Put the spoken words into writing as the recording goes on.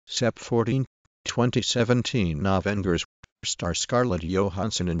Sept 14, 2017 Avengers star Scarlett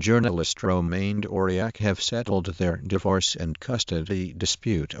Johansson and journalist Romain Dauriac have settled their divorce and custody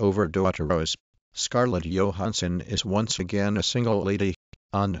dispute over daughters. Scarlett Johansson is once again a single lady.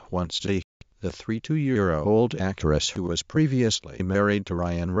 On Wednesday, the 32-year-old actress who was previously married to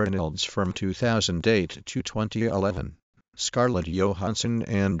Ryan Reynolds from 2008 to 2011. Scarlett Johansson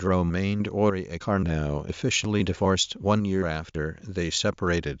and Romain Dauriac are now officially divorced 1 year after they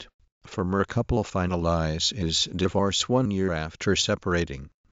separated. Former couple finalizes divorce 1 year after separating.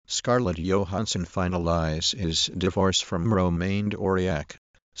 Scarlett Johansson finalizes divorce from Romain Dauriac.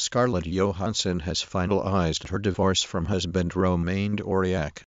 Scarlett Johansson has finalized her divorce from husband Romain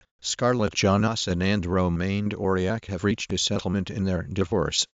Dauriac. Scarlett Johansson and Romain Dauriac have reached a settlement in their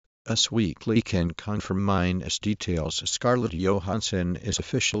divorce. Us Weekly can confirm details. Scarlett Johansson is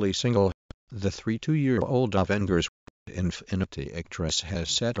officially single. The 32-year-old Avengers Infinity actress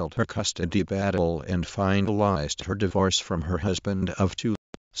has settled her custody battle and finalized her divorce from her husband of 2.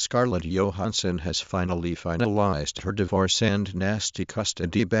 Scarlett Johansson has finally finalized her divorce and nasty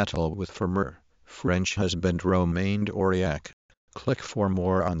custody battle with former French husband Romain Dauriac. Click for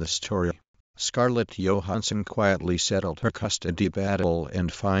more on the story. Scarlett Johansson quietly settled her custody battle and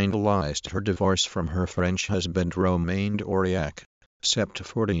finalized her divorce from her French husband Romain Dauriac. Sept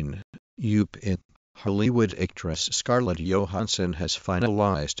 14. Hollywood actress Scarlett Johansson has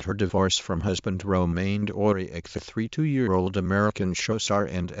finalized her divorce from husband Romain Dauriac. The 32-year-old American show star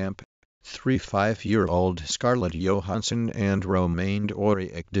and 35-year-old Scarlett Johansson and Romain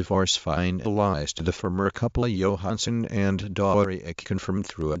Dauriac divorce finalized. The former couple Johansson and Dauriac confirmed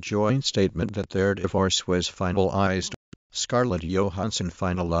through a joint statement that their divorce was finalized. Scarlett Johansson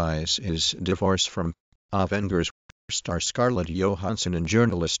finalizes divorce from Avengers star Scarlett Johansson and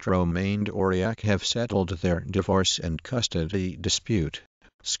journalist Romain Dauriac have settled their divorce and custody dispute.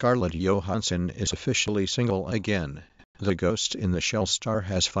 Scarlett Johansson is officially single again. The Ghost in the Shell star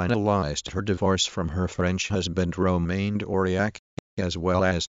has finalized her divorce from her French husband Romain Dauriac, as well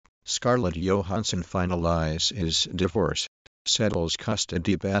as Scarlett Johansson finalizes divorce, settles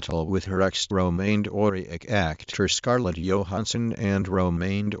custody battle with her ex Romain Dauriac. Actor Scarlett Johansson and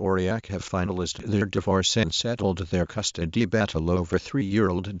Romain Dauriac have finalized their divorce and settled their custody battle over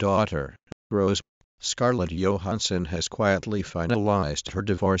 3-year-old daughter, Rose. Scarlett Johansson has quietly finalized her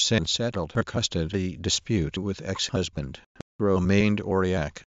divorce and settled her custody dispute with ex-husband, Romain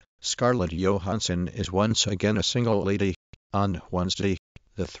Dauriac. Scarlett Johansson is once again a single lady. On Wednesday,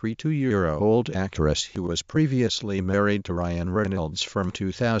 the 32-year-old actress who was previously married to Ryan Reynolds from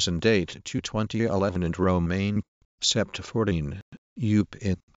 2008 to 2011 and Romain. Sept 14.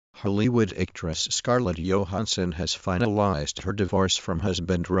 Hollywood actress Scarlett Johansson has finalized her divorce from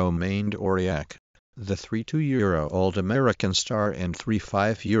husband Romain Dauriac. The 32-year-old American star and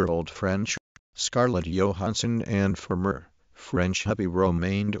 35-year-old French Scarlett Johansson and former French hubby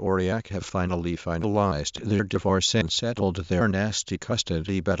Romain Dauriac have finally finalized their divorce and settled their nasty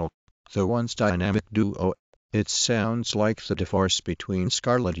custody battle. The once dynamic duo. It sounds like the divorce between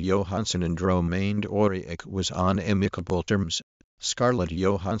Scarlett Johansson and Romain Dauriac was on amicable terms. Scarlett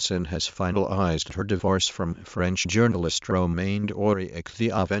Johansson has finalized her divorce from French journalist Romain Dauriac.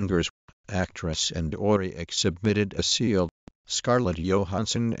 The Avengers actress and Dauriac submitted a sealed. Scarlett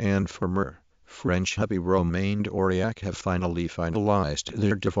Johansson and former French hubby Romain Dauriac have finally finalized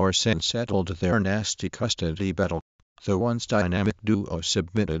their divorce and settled their nasty custody battle. The once dynamic duo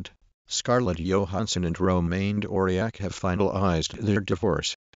submitted. Scarlett Johansson and Romain Dauriac have finalized their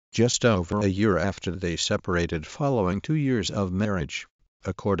divorce just over a year after they separated following 2 years of marriage.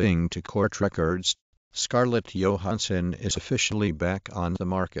 According to court records, Scarlett Johansson is officially back on the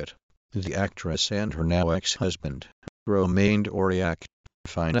market. The actress and her now ex-husband, Romain Dauriac,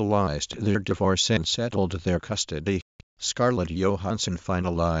 finalized their divorce and settled their custody. Scarlett Johansson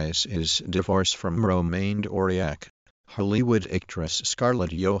finalizes divorce from Romain Dauriac. Hollywood actress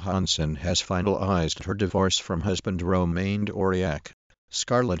Scarlett Johansson has finalized her divorce from husband Romain Dauriac.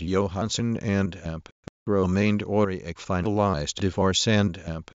 Scarlett Johansson and Romain Dauriac finalized divorce and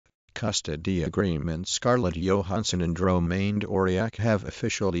custody agreement. Scarlett Johansson and Romain Dauriac have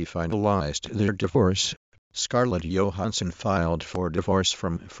officially finalized their divorce. Scarlett Johansson filed for divorce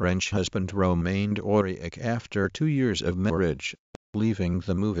from French husband Romain Dauriac after 2 years of marriage, leaving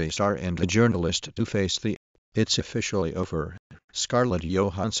the movie star and a journalist to face the "It's officially over." Scarlett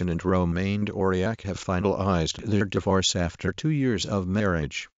Johansson and Romain Dauriac have finalized their divorce after 2 years of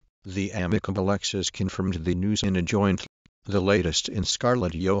marriage. The amicable exes confirmed the news in a joint. The latest in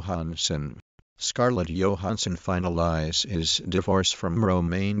Scarlett Johansson. Scarlett Johansson finalizes divorce from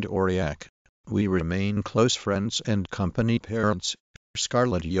Romain Dauriac. We remain close friends and company parents.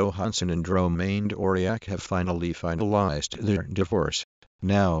 Scarlett Johansson and Romain Dauriac have finally finalized their divorce.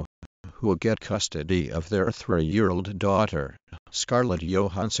 Now, who will get custody of their 3-year-old daughter? Scarlett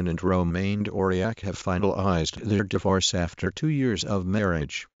Johansson and Romain Dauriac have finalized their divorce after 2 years of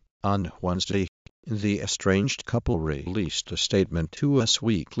marriage. On Wednesday, the estranged couple released a statement to Us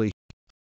Weekly.